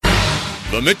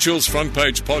The Mitchell's Front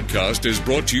Page podcast is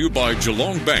brought to you by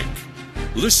Geelong Bank.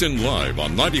 Listen live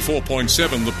on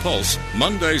 94.7 The Pulse,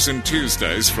 Mondays and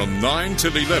Tuesdays from 9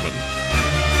 till 11.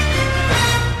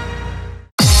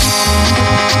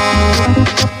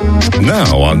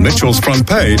 Now on Mitchell's Front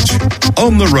Page,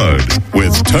 On the Road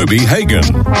with Toby Hagan.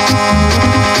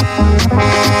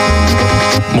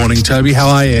 Morning, Toby. How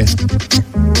are you?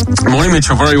 Morning,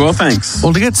 Mitchell. Very well, thanks.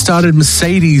 Well, to get started,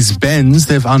 Mercedes-Benz,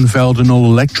 they've unveiled an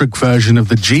all-electric version of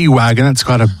the G-Wagon. It's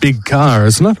quite a big car,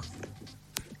 isn't it?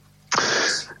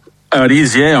 It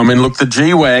is, yeah. I mean, look, the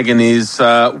G-Wagon is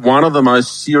one of the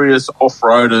most serious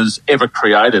off-roaders ever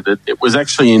created. It was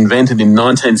actually invented in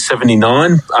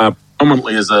 1979,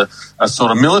 predominantly as a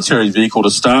sort of military vehicle to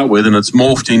start with, and it's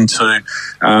morphed into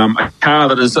a car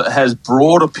that has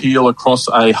broad appeal across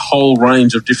a whole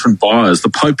range of different buyers. The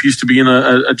Pope used to be in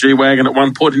a G-Wagon at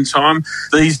one point in time.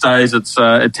 These days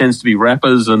it tends to be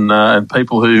rappers and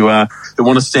people who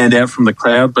want to stand out from the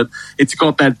crowd, but it's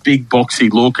got that big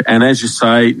boxy look, and as you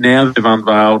say, now they've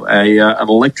unveiled an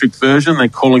electric version. They're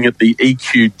calling it the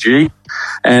EQG.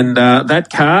 And that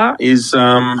car is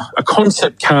a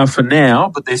concept car for now,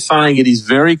 but they're saying it is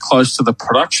very close to the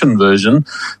production version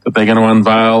that they're going to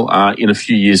unveil in a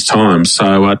few years' time.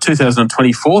 So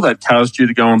 2024, that car is due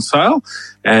to go on sale,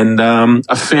 and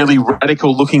a fairly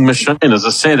radical-looking machine. As I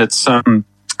said, it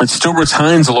still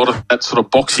retains a lot of that sort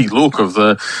of boxy look of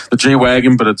the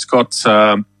G-Wagon, but it's got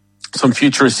some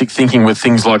futuristic thinking with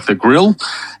things like the grille,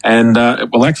 and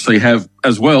it will actually have,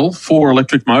 as well, 4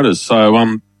 electric motors.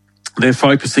 So they're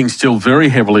focusing still very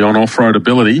heavily on off-road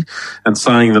ability and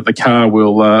saying that the car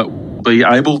will be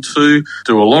able to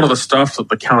do a lot of the stuff that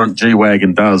the current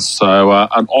G-Wagon does. So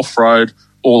an off-road,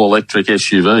 all-electric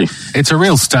SUV. It's a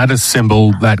real status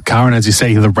symbol, that car, and as you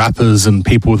say, the rappers and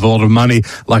people with a lot of money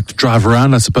like to drive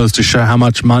around, I suppose, to show how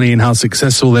much money and how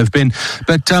successful they've been.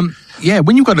 But yeah,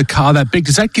 when you've got a car that big,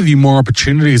 does that give you more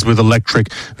opportunities with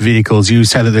electric vehicles? You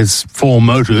say that there's 4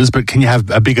 motors, but can you have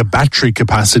a bigger battery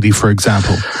capacity, for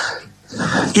example?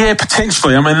 Yeah,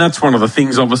 potentially. I mean, that's one of the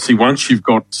things. Obviously, once you've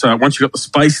got the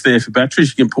space there for batteries,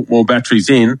 you can put more batteries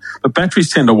in. But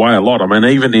batteries tend to weigh a lot. I mean,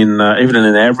 even in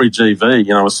an average EV,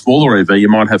 a smaller EV, you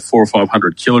might have 400 or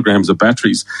 500 kilograms of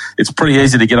batteries. It's pretty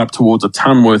easy to get up towards a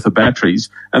ton worth of batteries,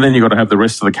 and then you've got to have the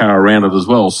rest of the car around it as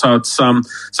well. So it's so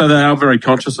they are very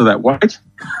conscious of that weight,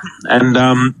 and.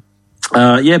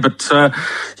 I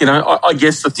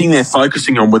guess the thing they're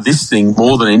focusing on with this thing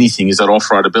more than anything is that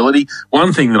off-road ability.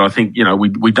 One thing that I think,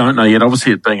 we don't know yet,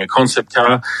 obviously it being a concept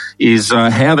car, is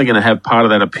how they're going to have part of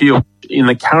that appeal. In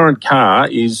the current car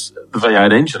is the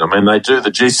V8 engine. I mean, they do the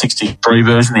G63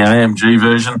 version, the AMG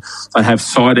version. They have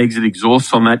side exit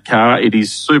exhausts on that car. It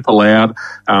is super loud.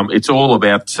 It's all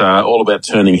about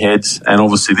turning heads. And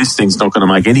obviously, this thing's not going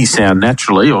to make any sound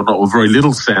naturally, or very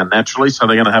little sound naturally. So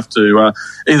they're going to have to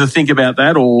either think about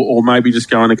that, or maybe just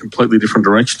go in a completely different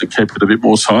direction and keep it a bit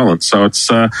more silent. So it's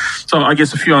so I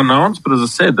guess a few unknowns. But as I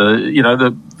said,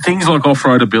 the things like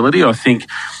off-road ability, I think,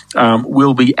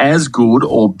 will be as good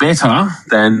or better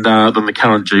than the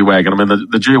current G-Wagon. I mean,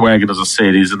 the G-Wagon, as I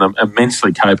said, is an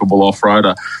immensely capable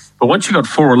off-roader. But once you've got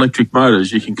 4 electric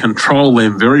motors, you can control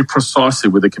them very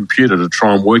precisely with a computer to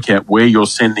try and work out where you're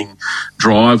sending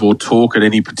drive or torque at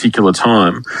any particular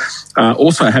time.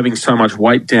 Also, having so much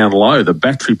weight down low, the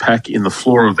battery pack in the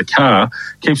floor of the car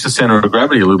keeps the centre of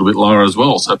gravity a little bit lower as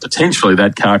well. So potentially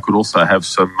that car could also have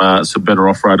some better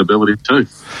off-road ability too.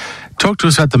 Talk to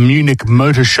us about the Munich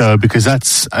Motor Show, because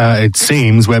that's, it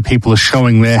seems, where people are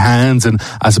showing their hands, and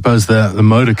I suppose the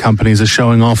motor companies are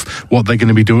showing off what they're going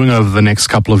to be doing over the next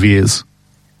couple of years.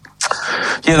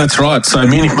 Yeah, that's right. So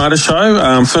Munich Motor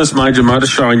Show, first major motor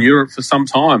show in Europe for some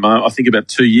time, I think about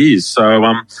 2 years. So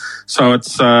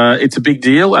it's a big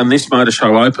deal, and this motor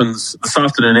show opens this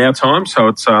afternoon our time, so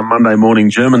it's Monday morning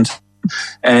German time.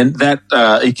 And that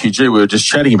EQG we were just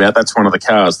chatting about, that's one of the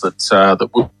cars that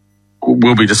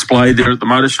will be displayed there at the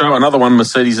motor show. Another one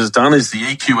Mercedes has done is the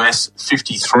EQS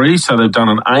 53. So they've done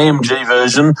an AMG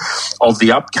version of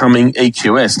the upcoming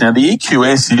EQS. Now, the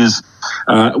EQS is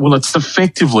it's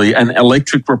effectively an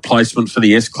electric replacement for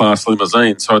the S-Class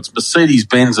limousine. So it's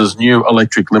Mercedes-Benz's new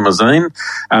electric limousine,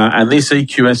 and this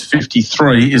EQS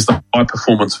 53 is the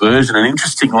high-performance version. And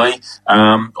interestingly,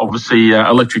 obviously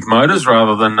electric motors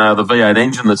rather than the V8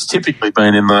 engine that's typically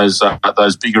been in those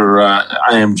bigger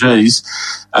AMGs.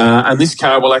 And this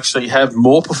car will actually have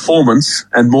more performance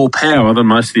and more power than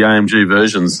most of the AMG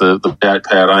versions, the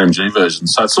V8-powered AMG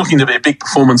versions. So it's looking to be a big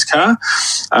performance car.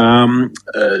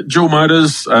 Dual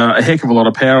motors, a heck of a lot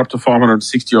of power, up to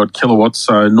 560-odd kilowatts,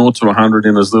 so 0 to 100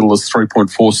 in as little as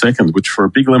 3.4 seconds, which for a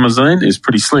big limousine is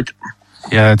pretty slick.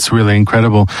 Yeah, it's really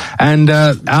incredible. And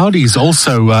Audi's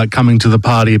also coming to the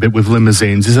party a bit with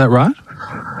limousines. Is that right?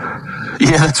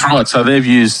 Yeah, that's right. So they've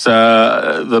used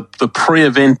the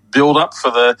pre-event build-up for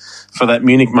that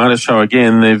Munich Motor Show.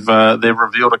 Again, they've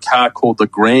revealed a car called the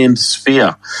Grand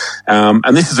Sphere,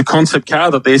 and this is a concept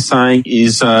car that they're saying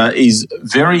is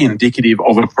very indicative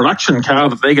of a production car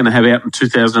that they're going to have out in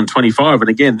 2025. And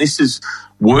again, this is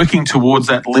working towards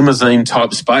that limousine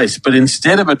type space. But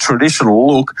instead of a traditional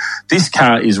look, this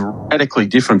car is radically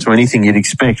different to anything you'd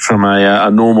expect from a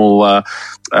normal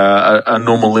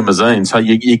limousine. So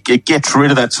it gets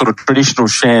rid of that sort of traditional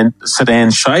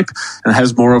sedan shape and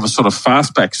has more of a sort of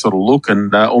fastback sort of look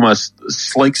and almost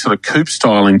sleek sort of coupe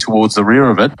styling towards the rear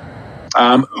of it.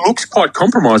 Looks quite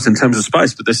compromised in terms of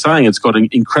space, but they're saying it's got an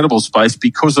incredible space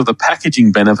because of the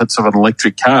packaging benefits of an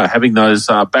electric car. Having those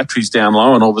batteries down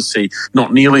low and obviously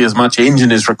not nearly as much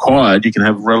engine is required, you can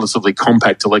have relatively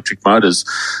compact electric motors.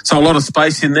 So a lot of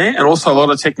space in there and also a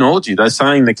lot of technology. They're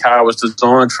saying the car was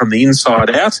designed from the inside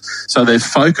out, so they've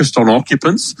focused on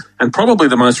occupants, and probably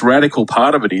the most radical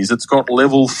part of it is it's got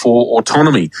level 4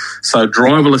 autonomy, so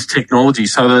driverless technology.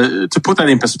 So to put that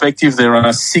in perspective, there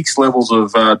are 6 levels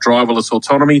of driverless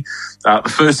autonomy.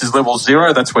 The first is level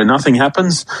 0. That's where nothing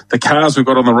happens. The cars we've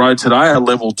got on the road today are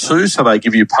level 2, so they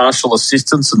give you partial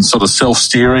assistance and sort of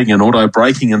self-steering and auto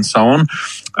braking and so on.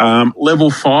 Level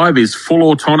 5 is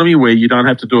full autonomy, where you don't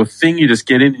have to do a thing. You just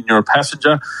get in and you're a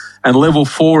passenger. And level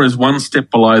 4 is one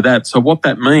step below that. So what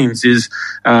that means is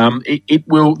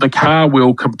the car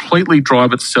will completely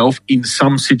drive itself in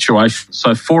some situations.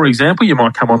 So, for example, you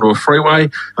might come onto a freeway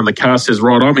and the car says,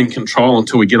 right, I'm in control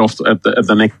until we get off at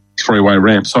the next freeway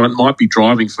ramp. So it might be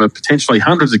driving for potentially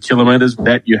hundreds of kilometres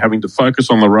without you having to focus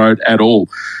on the road at all.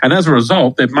 And as a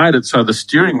result, they've made it so the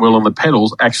steering wheel and the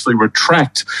pedals actually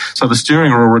retract. So the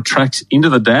steering wheel retracts into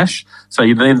the dash, so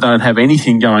you then don't have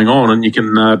anything going on, and you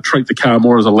can treat the car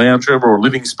more as a lounge room or a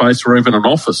living space or even an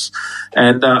office.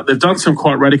 And they've done some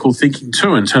quite radical thinking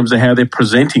too in terms of how they're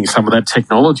presenting some of that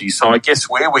technology. So I guess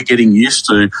where we're getting used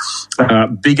to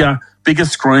bigger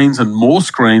screens and more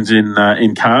screens in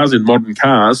cars, in modern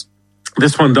cars,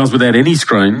 this one does without any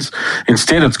screens.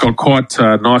 Instead, it's got quite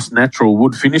nice natural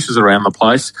wood finishes around the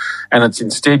place, and it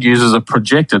instead uses a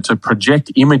projector to project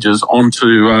images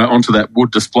onto that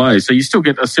wood display. So you still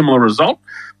get a similar result,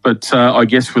 but I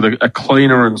guess with a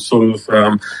cleaner and sort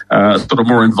of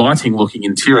more inviting looking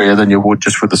interior than you would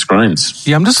just with the screens.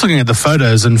 Yeah, I'm just looking at the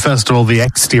photos, and first of all, the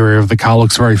exterior of the car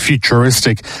looks very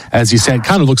futuristic. As you said, it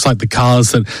kind of looks like the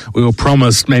cars that we were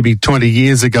promised maybe 20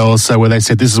 years ago or so, where they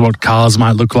said this is what cars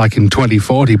might look like in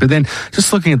 2040. But then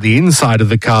just looking at the inside of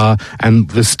the car and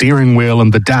the steering wheel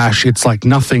and the dash, it's like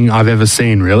nothing I've ever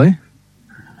seen, really.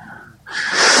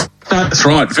 That's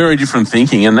right. Very different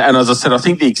thinking. And as I said, I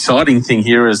think the exciting thing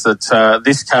here is that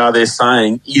this car, they're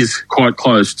saying, is quite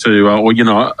close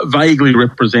to, vaguely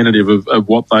representative of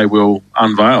what they will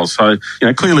unveil. So,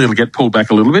 clearly it'll get pulled back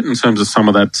a little bit in terms of some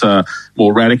of that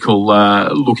more radical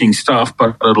looking stuff,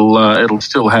 but it'll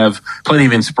still have plenty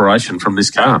of inspiration from this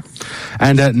car.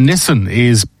 And Nissan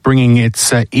is bringing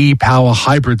its e-Power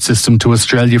hybrid system to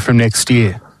Australia from next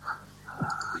year.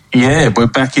 Yeah, we're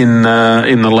back in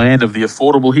the land of the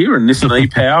affordable here, and Nissan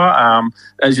e-Power,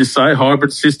 as you say,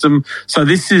 hybrid system. So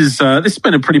this has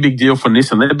been a pretty big deal for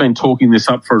Nissan. They've been talking this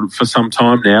up for some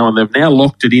time now, and they've now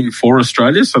locked it in for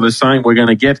Australia. So they're saying we're going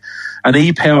to get an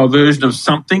e-Power version of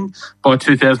something by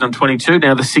 2022.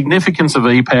 Now, the significance of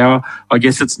e-Power, I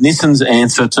guess it's Nissan's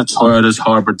answer to Toyota's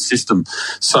hybrid system.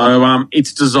 So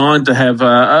it's designed to have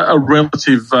a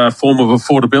relative form of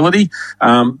affordability,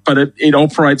 but it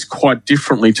operates quite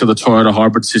differently to the Toyota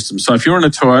hybrid system. So if you're in a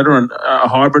Toyota and a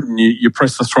hybrid and you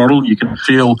press the throttle, you can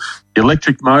feel the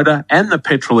electric motor and the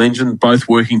petrol engine both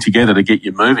working together to get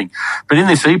you moving. But in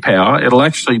this e-Power, it'll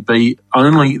actually be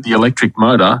only the electric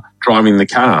motor driving the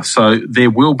car. So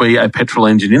there will be a petrol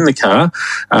engine in the car,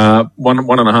 1.5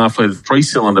 litre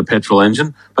 3-cylinder petrol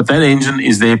engine, but that engine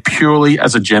is there purely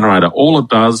as a generator. All it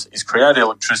does is create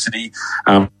electricity,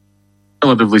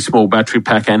 relatively small battery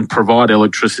pack, and provide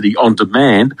electricity on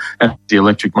demand as the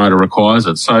electric motor requires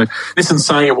it. So Nissan's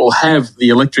saying it will have the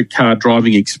electric car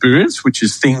driving experience, which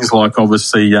is things like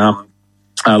obviously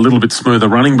a little bit smoother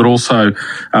running, but also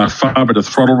far better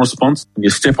throttle response. When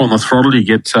you step on the throttle, you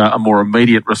get a more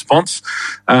immediate response.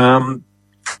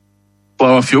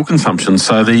 lower fuel consumption.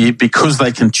 So because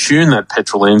they can tune that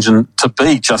petrol engine to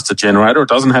be just a generator, it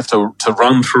doesn't have to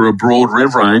run through a broad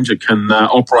rev range. It can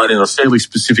operate in a fairly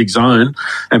specific zone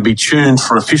and be tuned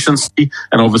for efficiency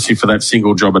and obviously for that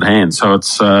single job at hand. So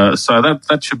it's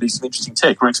that should be some interesting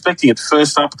tech. We're expecting it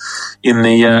first up in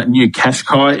the new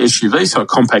Qashqai SUV, so a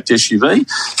compact SUV,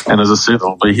 and as I said,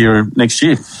 it'll be here next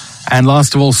year. And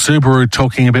last of all, Subaru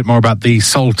talking a bit more about the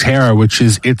Solterra, which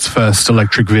is its first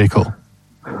electric vehicle.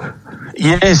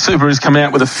 Yeah, Subaru's come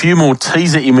out with a few more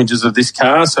teaser images of this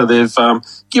car, so they've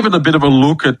given a bit of a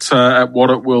look at what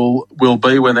it will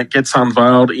be when it gets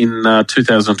unveiled in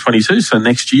 2022, so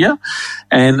next year.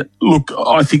 And look,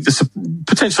 I think this is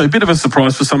potentially a bit of a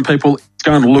surprise for some people. It's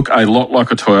going to look a lot like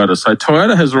a Toyota. So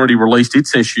Toyota has already released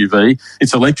its SUV,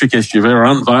 its electric SUV, or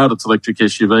unveiled its electric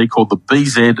SUV called the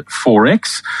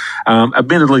BZ4X.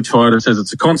 Admittedly, Toyota says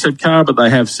it's a concept car, but they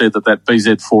have said that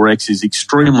BZ4X is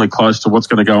extremely close to what's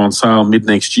going to go on sale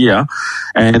mid-next year.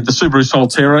 And the Subaru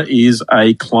Solterra is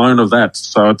a clone of that.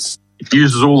 So it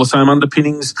uses all the same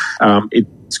underpinnings.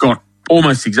 It's got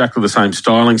almost exactly the same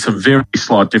styling, some very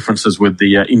slight differences with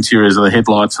the interiors of the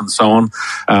headlights and so on,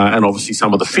 and obviously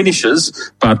some of the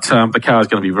finishes, but the car is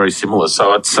going to be very similar. So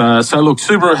look,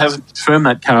 Subaru hasn't confirmed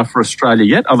that car for Australia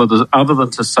yet, other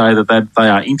than to say that they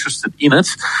are interested in it.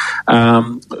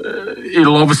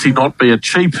 It'll obviously not be a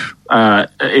cheap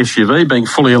SUV, being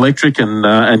fully electric, and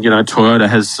Toyota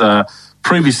has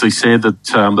previously said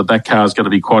that car is going to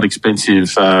be quite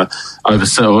expensive when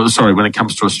it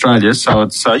comes to Australia. So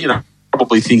it's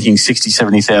probably thinking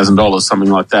 $60,000-$70,000, something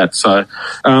like that. So,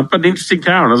 but an interesting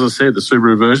car, and as I said, the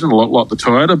Subaru version a lot like the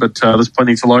Toyota, but there's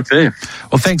plenty to like there.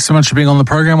 Well, thanks so much for being on the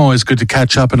program. Always good to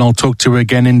catch up, and I'll talk to you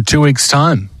again in 2 weeks'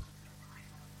 time.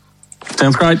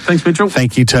 Sounds great. Thanks, Mitchell.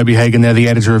 Thank you, Toby Hagan. They're the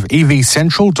editor of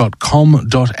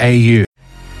evcentral.com.au.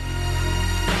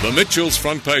 The Mitchell's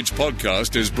Front Page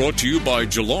podcast is brought to you by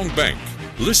Geelong Bank.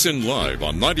 Listen live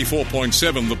on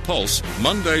 94.7 The Pulse,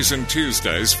 Mondays and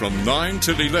Tuesdays from 9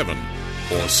 till 11.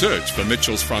 Or search for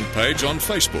Mitchell's Front Page on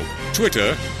Facebook,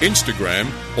 Twitter, Instagram,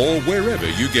 or wherever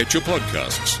you get your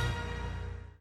podcasts.